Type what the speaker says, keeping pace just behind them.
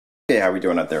Hey, how we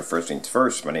doing out there? First things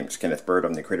first, my name is Kenneth Bird.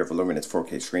 I'm the creator of luminous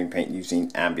 4K screen paint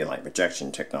using ambient light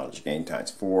projection technology, gain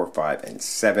times 4, 5, and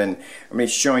 7. I'm going to be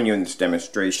showing you in this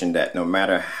demonstration that no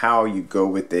matter how you go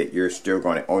with it, you're still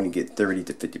going to only get 30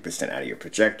 to 50% out of your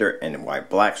projector, and why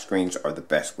black screens are the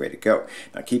best way to go.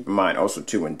 Now keep in mind also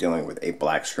too, when dealing with a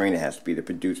black screen, it has to be to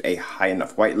produce a high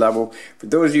enough white level. For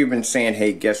those of you who've been saying,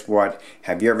 hey, guess what?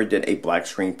 Have you ever did a black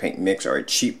screen paint mix or a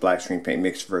cheap black screen paint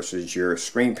mix versus your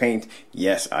screen paint?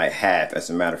 Yes, I have. As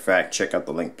a matter of fact, check out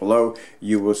the link below.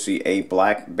 You will see a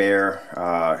black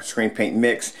bear screen paint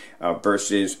mix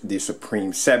versus the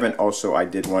Supreme 7. Also, I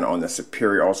did one on the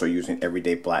Superior, also using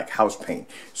everyday black house paint.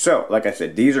 So, like I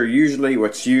said, these are usually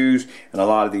what's used in a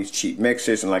lot of these cheap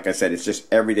mixes. And like I said, it's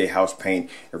just everyday house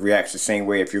paint. It reacts the same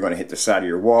way if you're going to hit the side of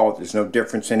your wall. There's no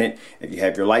difference in it. If you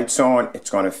have your lights on, it's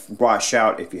going to wash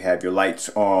out. If you have your lights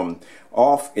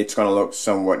off, it's going to look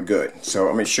somewhat good. So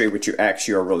I'm going to show you what you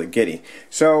actually are really getting.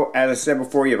 So as I said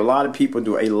before, you have a lot of people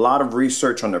do a lot of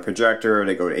research on their projector.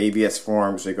 They go to ABS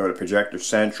forums, they go to Projector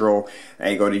Central,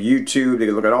 they go to YouTube, they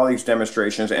look at all these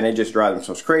demonstrations, and they just drive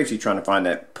themselves crazy trying to find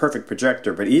that perfect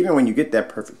projector. But even when you get that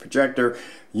perfect projector,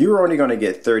 you're only going to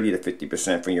get 30 to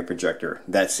 50% from your projector.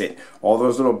 That's it. All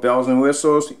those little bells and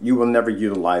whistles, you will never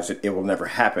utilize it. It will never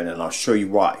happen, and I'll show you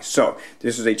why. So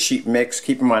this is a cheap mix.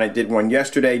 Keep in mind, I did one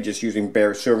yesterday just using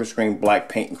bare silver screen, black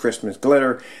paint, and Christmas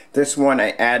glitter. This one, I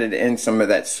added in some of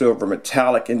that silver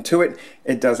metallic into it.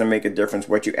 It doesn't make a difference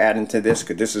what you add into this,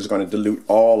 because this is going to dilute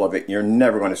all of it. You're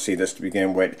never going to see this to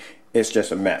begin with. It's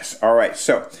just a mess. Alright,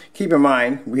 so keep in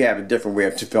mind, we have a different way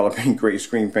of developing gray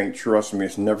screen paint. Trust me,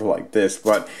 it's never like this,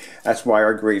 but that's why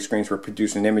our gray screens were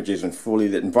producing images in fully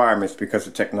lit environments, because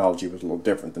the technology was a little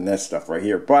different than this stuff right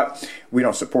here. But we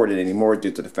don't support it anymore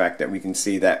due to the fact that we can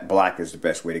see that black is the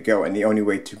best way to go, and the only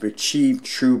way to achieve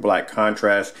true black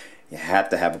contrast, you have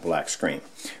to have a black screen.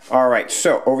 Alright,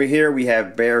 so over here we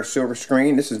have bare silver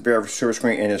screen. This is bare silver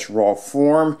screen in its raw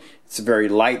form. It's very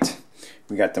light.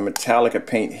 We got the Metallica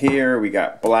paint here. We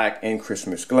got black and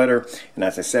Christmas glitter. And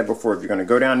as I said before, if you're going to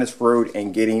go down this road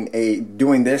and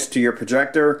doing this to your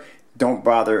projector, don't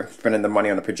bother spending the money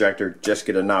on the projector. Just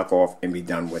get a knockoff and be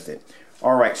done with it.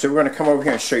 Alright, so we're going to come over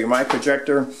here and show you my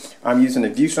projector. I'm using a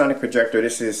ViewSonic projector.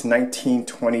 This is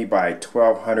 1920 by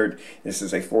 1200. This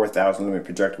is a 4,000 lumen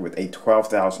projector with a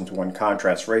 12,000 to 1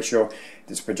 contrast ratio.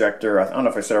 This projector, I don't know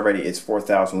if I said already, it's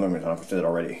 4,000 lumens. I don't know if I said it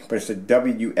already, but it's a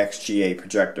WXGA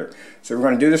projector. So we're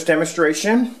going to do this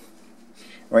demonstration.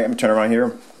 Alright, I'm going to turn around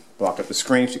here, block up the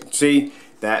screen so you can see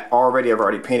that I've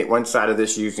already painted one side of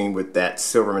this using with that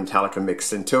silver Metallica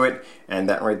mixed into it, and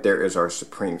that right there is our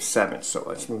Supreme 7. So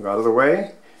let's move out of the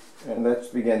way and let's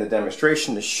begin the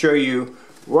demonstration to show you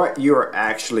what you're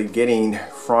actually getting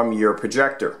from your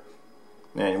projector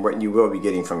and what you will be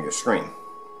getting from your screen.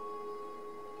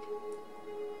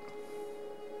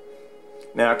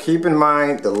 Now keep in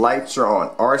mind, the lights are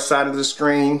on our side of the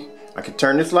screen. I could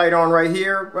turn this light on right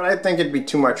here, but I think it'd be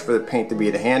too much for the paint to be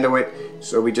able to handle it,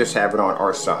 so we just have it on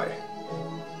our side.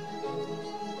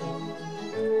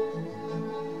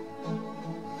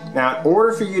 Now, in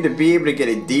order for you to be able to get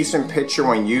a decent picture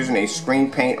when using a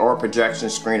screen paint or a projection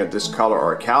screen of this color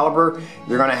or caliber,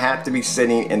 you're going to have to be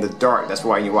sitting in the dark. That's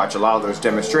why you watch a lot of those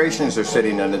demonstrations, they're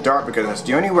sitting in the dark, because that's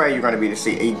the only way you're going to be able to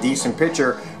see a decent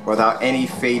picture without any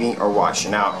fading or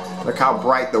washing out. Look how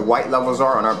bright the white levels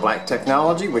are on our black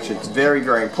technology, which is very,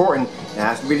 very important. It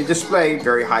has to be displayed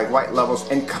very high white levels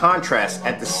and contrast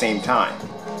at the same time.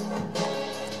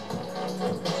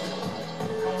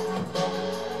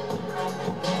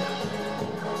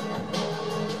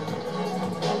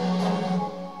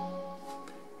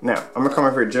 Now, I'm going to come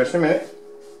over here just a minute.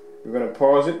 We're going to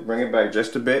pause it, bring it back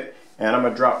just a bit, and I'm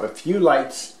going to drop a few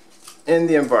lights in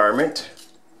the environment,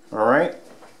 alright,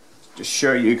 to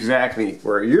show you exactly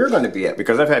where you're going to be at,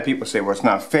 because I've had people say, well, it's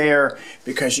not fair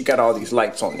because you got all these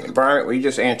lights on the environment. Well, you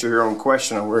just answer your own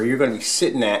question on where you're going to be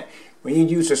sitting at when you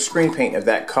use a screen paint of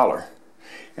that color.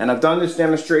 And I've done this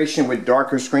demonstration with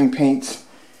darker screen paints.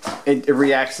 It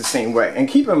reacts the same way. And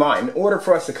keep in mind, in order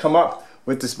for us to come up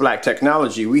with this black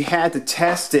technology, we had to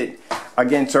test it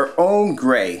against our own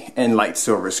gray and light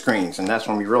silver screens, and that's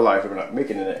when we realized we're not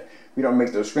making it. We don't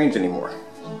make those screens anymore.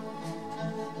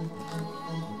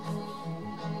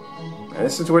 And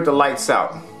this is with the lights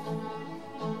out.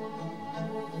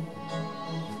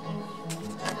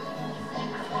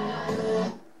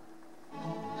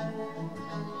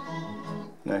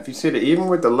 Now if you see that even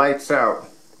with the lights out,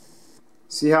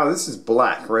 see how this is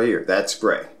black right here, that's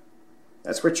gray.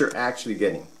 That's what you're actually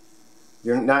getting.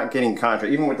 You're not getting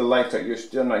contrast. Even with the lights out, you're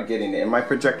still not getting it. And my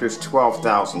projector is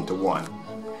 12,000 to 1.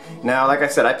 Now, like I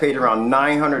said, I paid around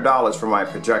 $900 for my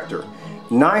projector.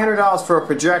 $900 for a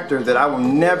projector that I will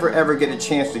never ever get a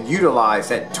chance to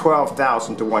utilize at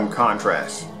 12,000 to 1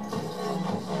 contrast.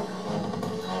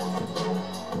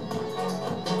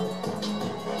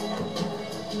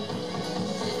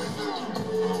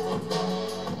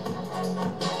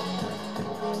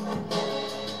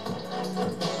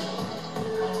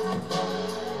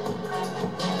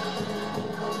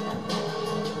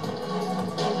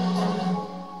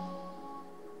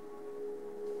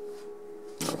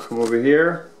 Come over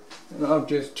here and I'll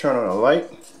just turn on a light.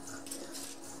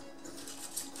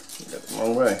 Got the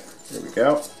wrong way. There we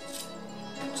go.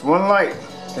 It's one light.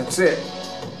 That's it.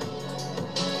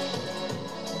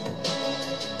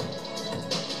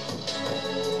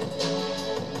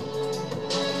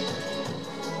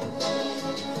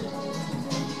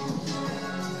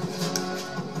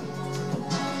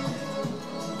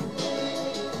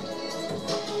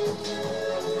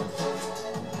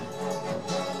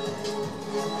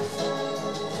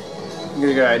 Get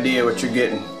a good idea what you're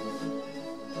getting.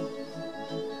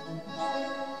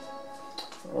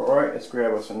 Alright, let's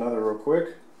grab us another real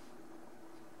quick.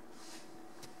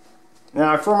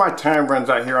 Now, before my time runs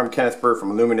out here, I'm Kenneth Bird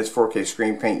from Luminous 4K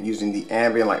Screen Paint using the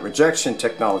ambient light rejection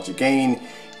technology gain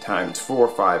times 4,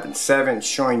 5, and 7,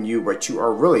 showing you what you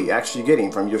are really actually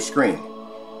getting from your screen.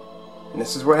 And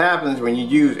this is what happens when you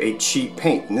use a cheap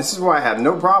paint. And this is why I have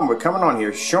no problem with coming on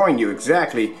here showing you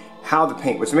exactly how the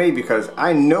paint was made, because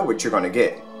I know what you're going to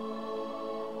get.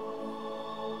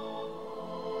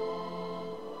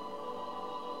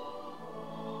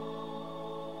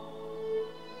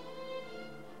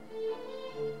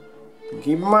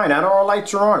 Keep in mind, not all our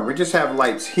lights are on. We just have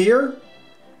lights here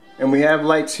and we have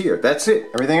lights here. That's it.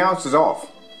 Everything else is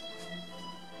off.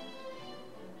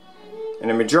 And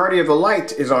the majority of the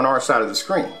light is on our side of the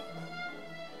screen.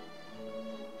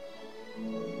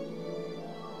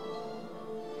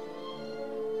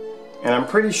 And I'm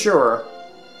pretty sure,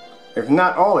 if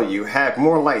not all of you, have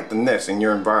more light than this in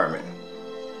your environment.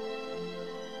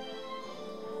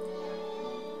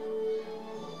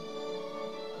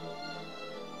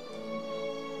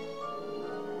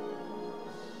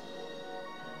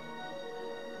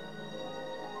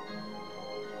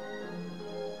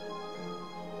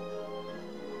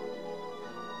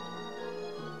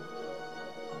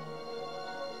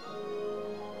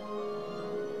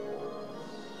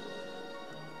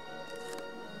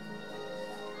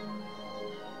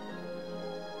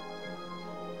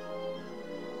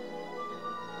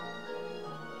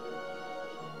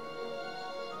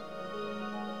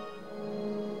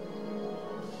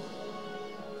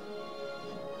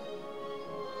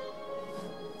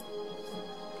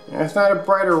 That's not a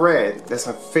brighter red, that's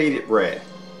a faded red.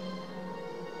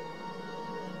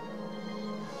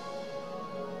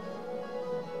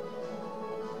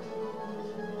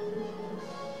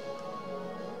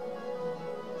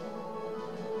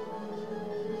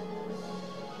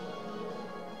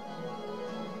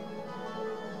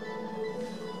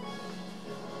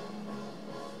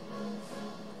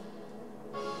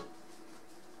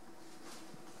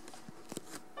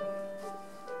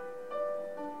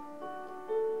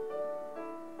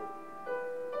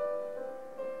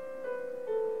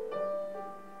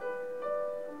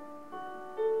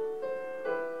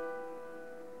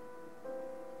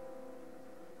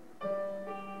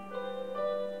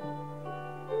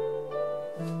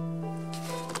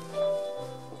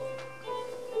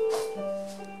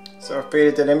 So how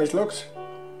faded that image looks.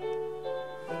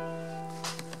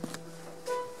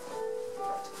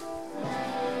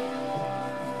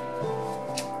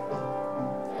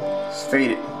 It's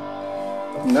faded.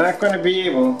 I'm not going to be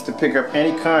able to pick up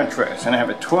any contrast, and I have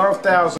a 12,000